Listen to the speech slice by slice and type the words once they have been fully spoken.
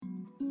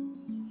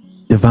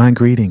Divine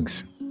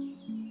greetings,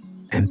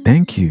 and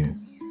thank you.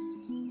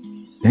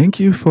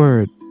 Thank you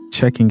for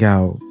checking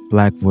out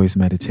Black Voice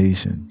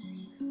Meditation.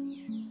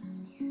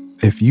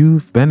 If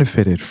you've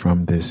benefited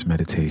from this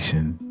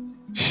meditation,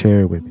 share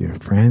it with your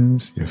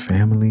friends, your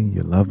family,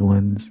 your loved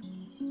ones,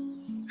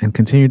 and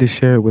continue to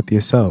share it with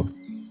yourself.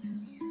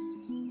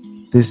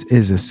 This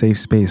is a safe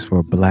space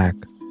for Black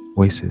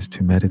voices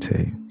to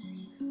meditate.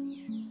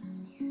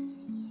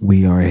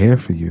 We are here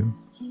for you,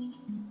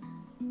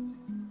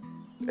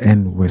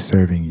 and we're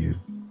serving you.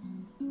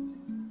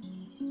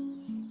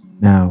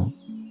 Now,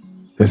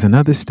 there's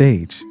another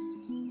stage.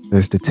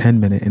 There's the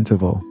 10-minute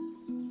interval.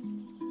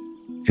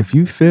 If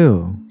you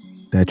feel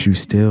that you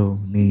still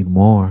need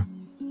more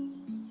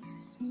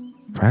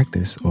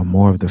practice or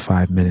more of the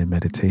 5-minute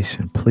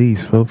meditation,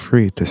 please feel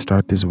free to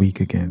start this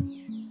week again.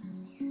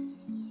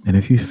 And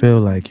if you feel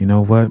like, you know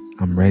what,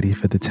 I'm ready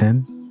for the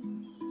 10,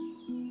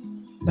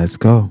 let's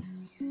go.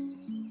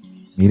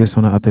 Meet us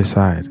on the other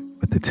side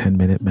with the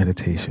 10-minute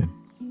meditation.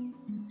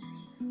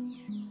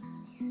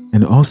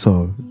 And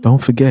also,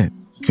 don't forget,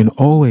 you can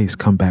always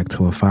come back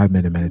to a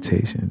 5-minute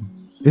meditation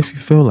if you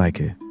feel like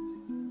it.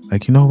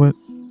 Like, you know what?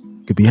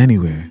 It could be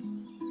anywhere.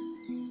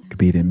 It could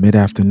be in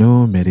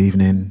mid-afternoon,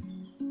 mid-evening,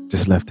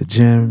 just left the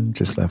gym,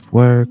 just left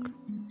work,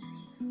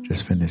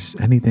 just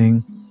finished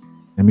anything.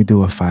 Let me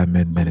do a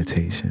 5-minute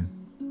meditation.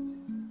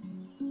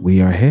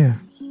 We are here.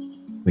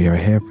 We are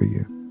here for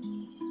you.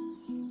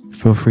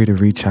 Feel free to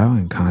reach out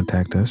and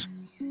contact us.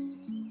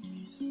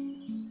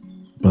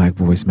 Black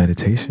Voice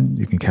Meditation.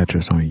 You can catch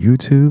us on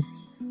YouTube,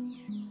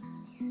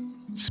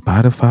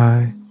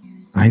 Spotify,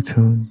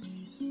 iTunes,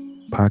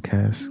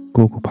 Podcasts,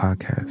 Google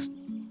Podcasts.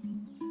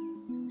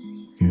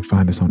 You can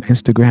find us on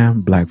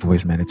Instagram, Black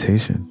Voice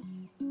Meditation.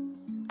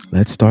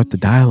 Let's start the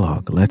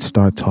dialogue. Let's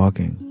start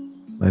talking.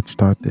 Let's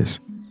start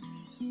this.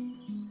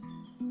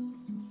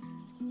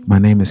 My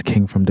name is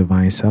King from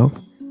Divine Self,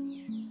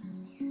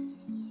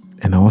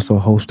 and I also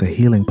host a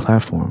healing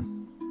platform.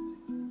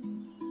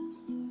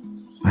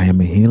 I am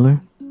a healer,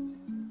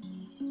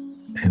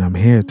 and I'm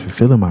here to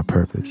fulfill my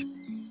purpose,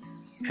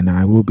 and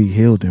I will be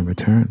healed in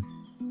return.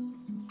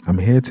 I'm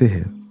here to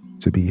heal,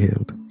 to be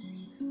healed,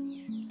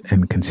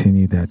 and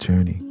continue that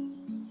journey.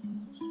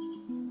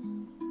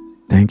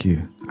 Thank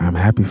you. I'm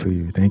happy for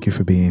you. Thank you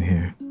for being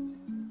here.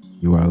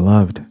 You are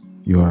loved.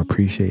 You are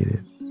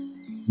appreciated.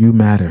 You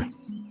matter.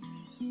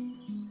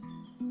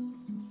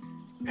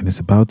 And it's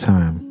about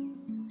time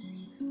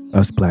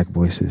us Black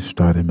voices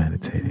started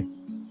meditating.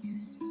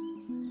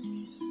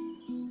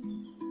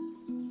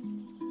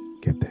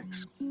 Give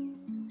thanks.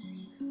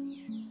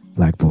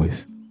 Black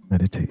Voice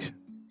Meditation.